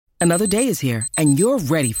Another day is here, and you're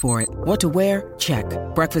ready for it. What to wear? Check.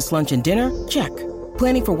 Breakfast, lunch, and dinner? Check.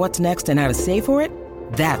 Planning for what's next and how to save for it?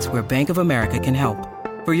 That's where Bank of America can help.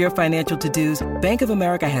 For your financial to-dos, Bank of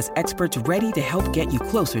America has experts ready to help get you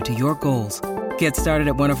closer to your goals. Get started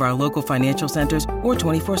at one of our local financial centers or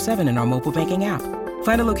 24/7 in our mobile banking app.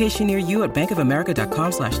 Find a location near you at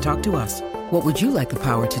bankofamerica.com/talktous. What would you like the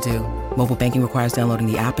power to do? Mobile banking requires downloading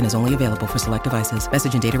the app and is only available for select devices.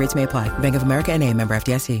 Message and data rates may apply. Bank of America N.A., member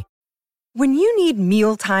FDIC. When you need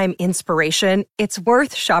mealtime inspiration, it's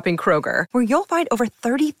worth shopping Kroger, where you'll find over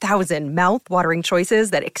 30,000 mouth-watering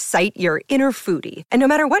choices that excite your inner foodie. And no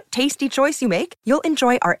matter what tasty choice you make, you'll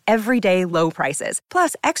enjoy our everyday low prices,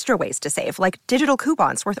 plus extra ways to save, like digital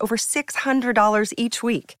coupons worth over $600 each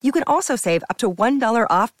week. You can also save up to $1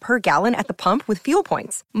 off per gallon at the pump with fuel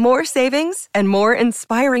points. More savings and more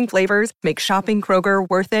inspiring flavors make shopping Kroger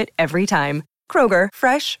worth it every time. Kroger,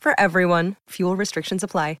 fresh for everyone. Fuel restrictions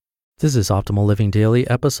apply. This is Optimal Living Daily,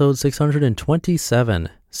 episode 627,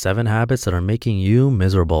 7 Habits That Are Making You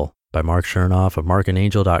Miserable, by Mark Chernoff of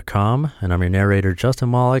markandangel.com, and I'm your narrator, Justin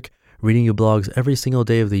Malik, reading you blogs every single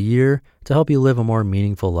day of the year to help you live a more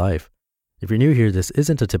meaningful life. If you're new here, this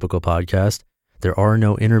isn't a typical podcast. There are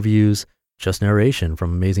no interviews, just narration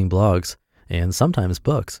from amazing blogs, and sometimes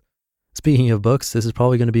books. Speaking of books, this is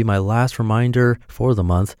probably going to be my last reminder for the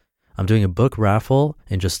month. I'm doing a book raffle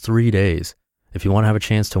in just 3 days. If you want to have a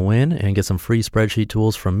chance to win and get some free spreadsheet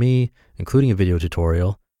tools from me, including a video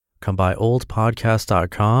tutorial, come by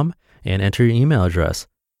oldpodcast.com and enter your email address.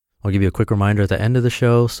 I'll give you a quick reminder at the end of the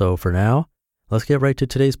show, so for now, let's get right to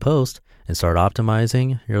today's post and start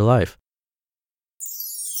optimizing your life.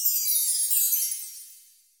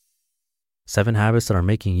 7 Habits That Are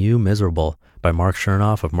Making You Miserable, by Mark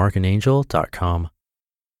Chernoff of markandangel.com.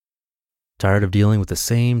 Tired of dealing with the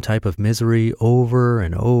same type of misery over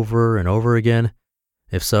and over and over again?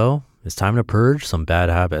 If so, it's time to purge some bad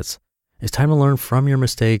habits. It's time to learn from your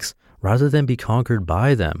mistakes rather than be conquered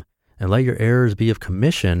by them, and let your errors be of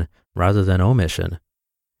commission rather than omission.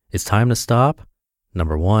 It's time to stop,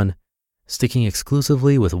 number 1, sticking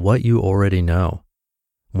exclusively with what you already know.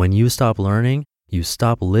 When you stop learning, you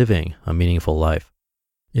stop living a meaningful life.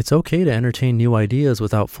 It's okay to entertain new ideas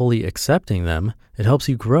without fully accepting them. It helps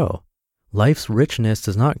you grow. Life's richness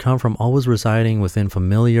does not come from always residing within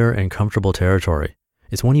familiar and comfortable territory.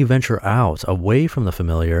 It's when you venture out, away from the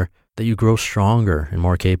familiar, that you grow stronger and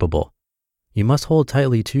more capable. You must hold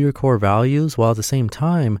tightly to your core values while at the same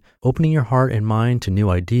time opening your heart and mind to new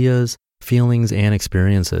ideas, feelings, and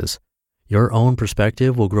experiences. Your own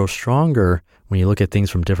perspective will grow stronger when you look at things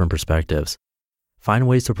from different perspectives. Find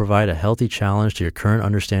ways to provide a healthy challenge to your current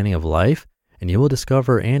understanding of life, and you will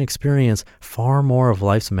discover and experience far more of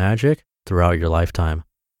life's magic throughout your lifetime.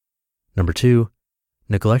 Number 2,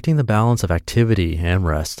 neglecting the balance of activity and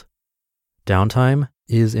rest. Downtime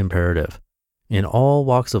is imperative. In all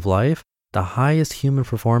walks of life, the highest human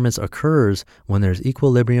performance occurs when there's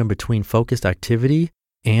equilibrium between focused activity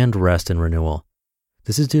and rest and renewal.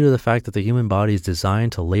 This is due to the fact that the human body is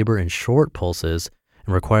designed to labor in short pulses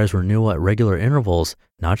and requires renewal at regular intervals,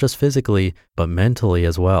 not just physically, but mentally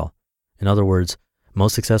as well. In other words,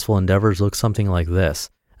 most successful endeavors look something like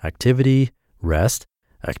this: activity, rest,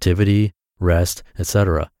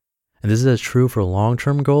 etc. And this is as true for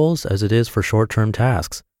long-term goals as it is for short-term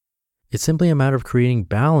tasks. It's simply a matter of creating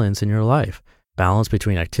balance in your life, balance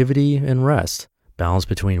between activity and rest, balance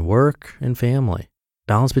between work and family,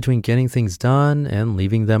 balance between getting things done and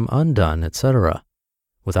leaving them undone, etc.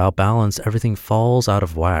 Without balance, everything falls out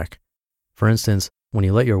of whack. For instance, when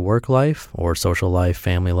you let your work life or social life,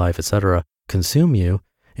 family life, etc. consume you,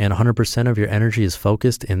 and 100% of your energy is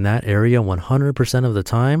focused in that area 100% of the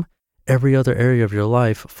time, every other area of your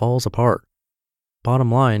life falls apart. Bottom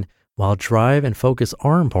line, while drive and focus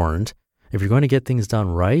are important, if you're going to get things done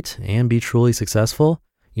right and be truly successful,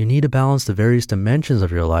 you need to balance the various dimensions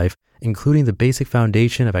of your life, including the basic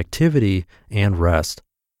foundation of activity and rest.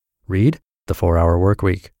 Read The 4-Hour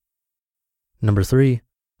Workweek. Number 3,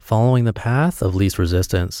 following the path of least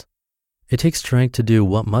resistance. It takes strength to do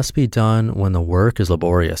what must be done when the work is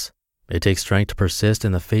laborious. It takes strength to persist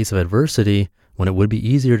in the face of adversity when it would be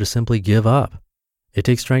easier to simply give up. It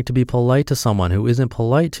takes strength to be polite to someone who isn't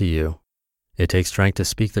polite to you. It takes strength to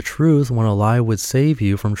speak the truth when a lie would save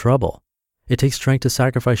you from trouble. It takes strength to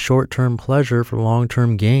sacrifice short-term pleasure for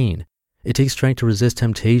long-term gain. It takes strength to resist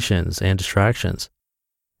temptations and distractions.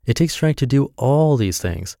 It takes strength to do all these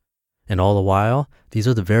things. And all the while, these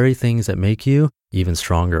are the very things that make you even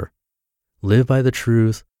stronger. Live by the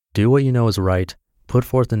truth, do what you know is right, put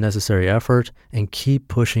forth the necessary effort, and keep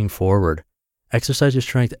pushing forward. Exercise your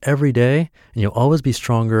strength every day, and you'll always be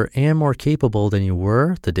stronger and more capable than you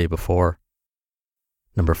were the day before.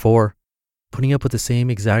 Number 4, putting up with the same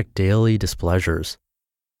exact daily displeasures.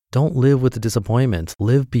 Don't live with the disappointment,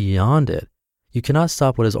 live beyond it. You cannot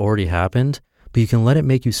stop what has already happened, but you can let it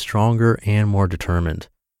make you stronger and more determined.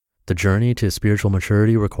 The journey to spiritual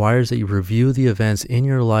maturity requires that you review the events in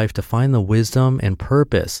your life to find the wisdom and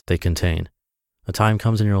purpose they contain. A time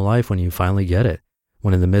comes in your life when you finally get it,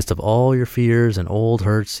 when in the midst of all your fears and old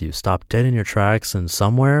hurts, you stop dead in your tracks and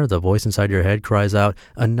somewhere the voice inside your head cries out,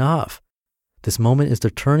 "Enough!" This moment is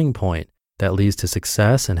the turning point that leads to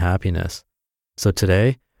success and happiness. So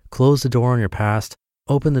today, close the door on your past,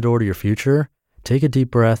 open the door to your future, take a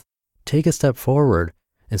deep breath, take a step forward,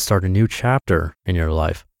 and start a new chapter in your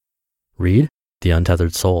life. Read The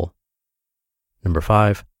Untethered Soul. Number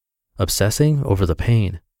 5, obsessing over the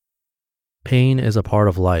pain. Pain is a part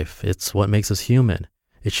of life. It's what makes us human.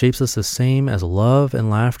 It shapes us the same as love and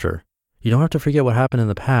laughter. You don't have to forget what happened in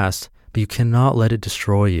the past, but you cannot let it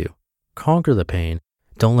destroy you. Conquer the pain.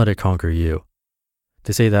 Don't let it conquer you.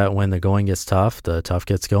 They say that when the going gets tough, the tough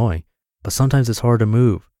gets going. But sometimes it's hard to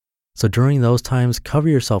move. So during those times, cover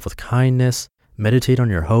yourself with kindness, meditate on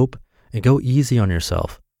your hope, and go easy on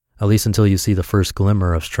yourself, at least until you see the first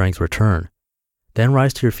glimmer of strength return. Then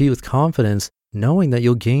rise to your feet with confidence, knowing that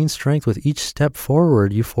you'll gain strength with each step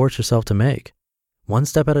forward you force yourself to make. One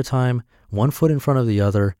step at a time, one foot in front of the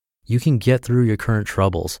other, you can get through your current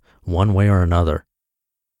troubles, one way or another.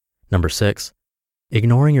 Number 6,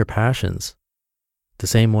 ignoring your passions. The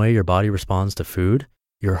same way your body responds to food,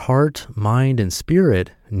 your heart, mind, and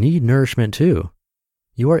spirit need nourishment too.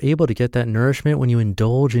 You are able to get that nourishment when you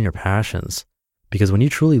indulge in your passions, because when you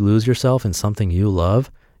truly lose yourself in something you love,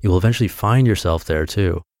 you will eventually find yourself there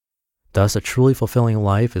too. Thus, a truly fulfilling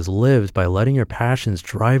life is lived by letting your passions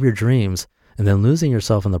drive your dreams and then losing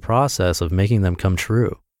yourself in the process of making them come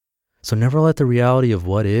true. So never let the reality of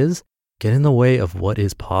what is get in the way of what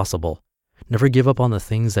is possible. Never give up on the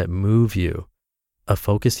things that move you. A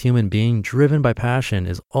focused human being driven by passion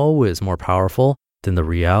is always more powerful than the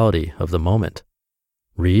reality of the moment.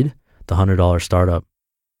 Read The $100 Startup.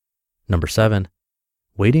 Number 7,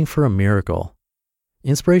 waiting for a miracle.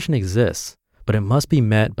 Inspiration exists, but it must be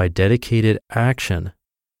met by dedicated action.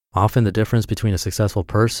 Often the difference between a successful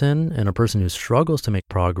person and a person who struggles to make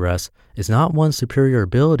progress is not one's superior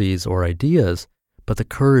abilities or ideas, but the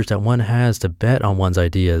courage that one has to bet on one's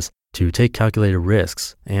ideas, to take calculated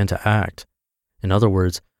risks, and to act. In other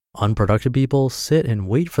words, unproductive people sit and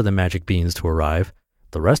wait for the magic beans to arrive.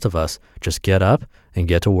 The rest of us just get up and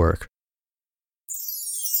get to work.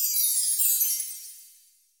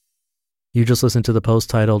 You just listened to the post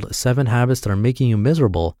titled 7 Habits That Are Making You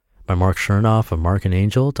Miserable by Mark Chernoff of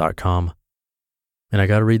markandangel.com. And I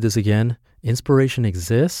got to read this again. Inspiration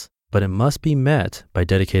exists, but it must be met by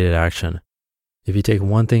dedicated action. If you take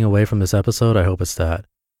one thing away from this episode, I hope it's that.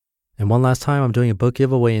 And one last time, I'm doing a book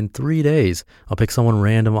giveaway in 3 days. I'll pick someone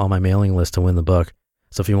random on my mailing list to win the book.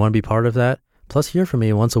 So if you want to be part of that, plus hear from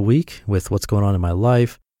me once a week with what's going on in my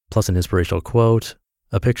life, plus an inspirational quote,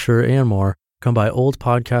 a picture, and more, come by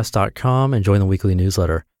oldpodcast.com and join the weekly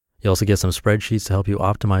newsletter. You also get some spreadsheets to help you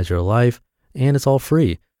optimize your life, and it's all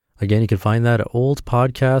free. Again, you can find that at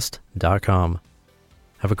oldpodcast.com.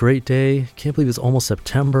 Have a great day. Can't believe it's almost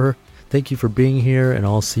September. Thank you for being here, and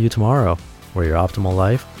I'll see you tomorrow, where your optimal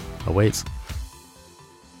life awaits.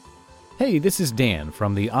 Hey, this is Dan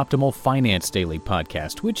from the Optimal Finance Daily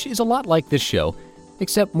podcast, which is a lot like this show,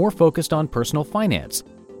 except more focused on personal finance.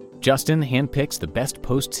 Justin handpicks the best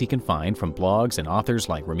posts he can find from blogs and authors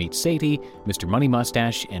like Ramit Sethi, Mr. Money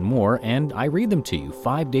Mustache, and more, and I read them to you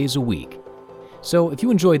 5 days a week. So if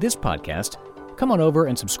you enjoy this podcast, come on over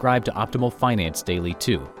and subscribe to Optimal Finance Daily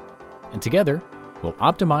too. And together, we'll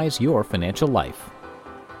optimize your financial life.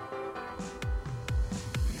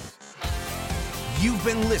 You've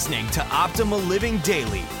been listening to Optimal Living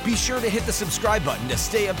Daily. Be sure to hit the subscribe button to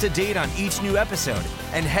stay up to date on each new episode,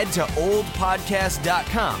 and head to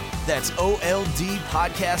oldpodcast.com. That's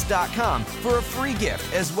OLDpodcast.com for a free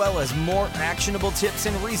gift, as well as more actionable tips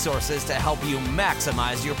and resources to help you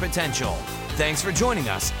maximize your potential. Thanks for joining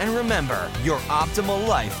us, and remember, your optimal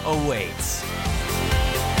life awaits.